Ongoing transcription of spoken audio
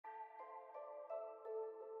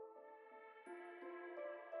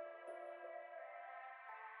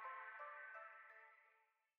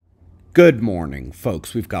Good morning,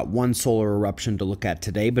 folks. We've got one solar eruption to look at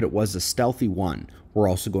today, but it was a stealthy one. We're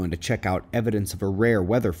also going to check out evidence of a rare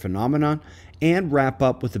weather phenomenon and wrap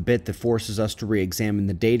up with a bit that forces us to re-examine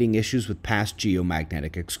the dating issues with past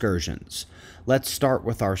geomagnetic excursions. Let's start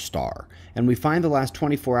with our star, and we find the last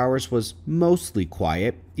 24 hours was mostly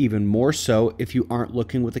quiet, even more so if you aren't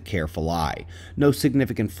looking with a careful eye. No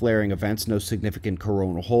significant flaring events, no significant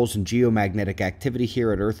coronal holes, and geomagnetic activity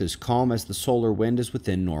here at Earth is calm as the solar wind is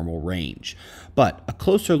within normal range. But a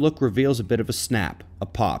closer look reveals a bit of a snap, a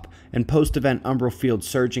pop, and post-event umbral field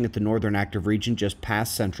surging at the northern active region just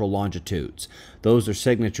past central longitudes. Those are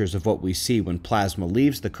signatures of what we see when plasma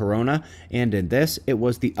leaves the corona, and in this, it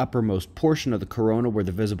was the uppermost portion of the corona where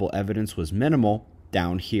the visible evidence was minimal,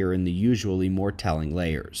 down here in the usually more telling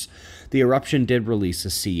layers. The eruption did release a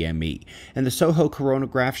CME, and the SOHO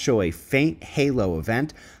coronagraphs show a faint halo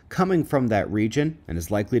event coming from that region and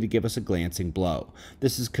is likely to give us a glancing blow.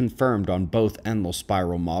 This is confirmed on both endless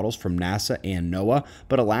spiral models from NASA and NOAA,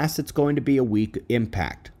 but alas, it's going to be a weak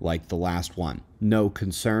impact, like the last one. No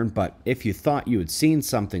concern, but if you thought you had seen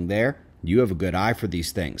something there, you have a good eye for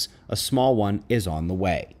these things. A small one is on the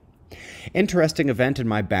way. Interesting event in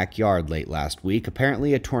my backyard late last week.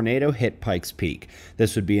 Apparently a tornado hit Pikes Peak.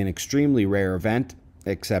 This would be an extremely rare event,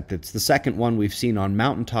 except it's the second one we've seen on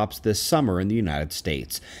mountaintops this summer in the United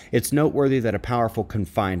States. It's noteworthy that a powerful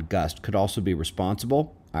confined gust could also be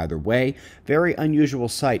responsible. Either way, very unusual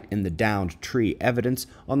sight in the downed tree evidence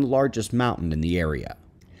on the largest mountain in the area.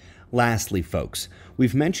 Lastly, folks,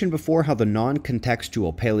 we've mentioned before how the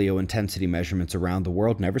non-contextual paleo-intensity measurements around the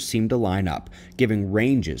world never seem to line up, giving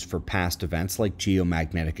ranges for past events like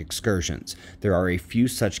geomagnetic excursions. There are a few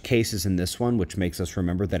such cases in this one, which makes us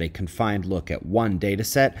remember that a confined look at one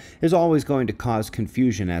dataset is always going to cause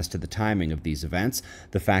confusion as to the timing of these events.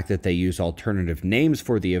 The fact that they use alternative names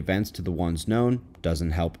for the events to the ones known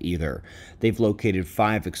doesn't help either. They've located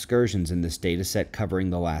 5 excursions in this dataset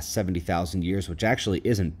covering the last 70,000 years, which actually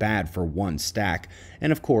isn't bad for one stack,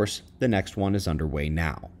 and of course, the next one is underway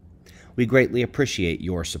now. We greatly appreciate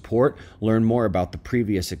your support. Learn more about the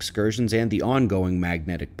previous excursions and the ongoing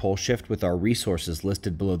magnetic pole shift with our resources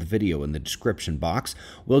listed below the video in the description box.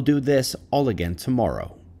 We'll do this all again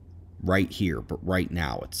tomorrow, right here, but right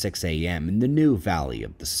now at 6 a.m. in the new Valley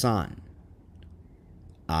of the Sun.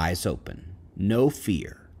 Eyes open. No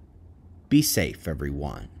fear. Be safe,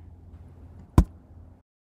 everyone.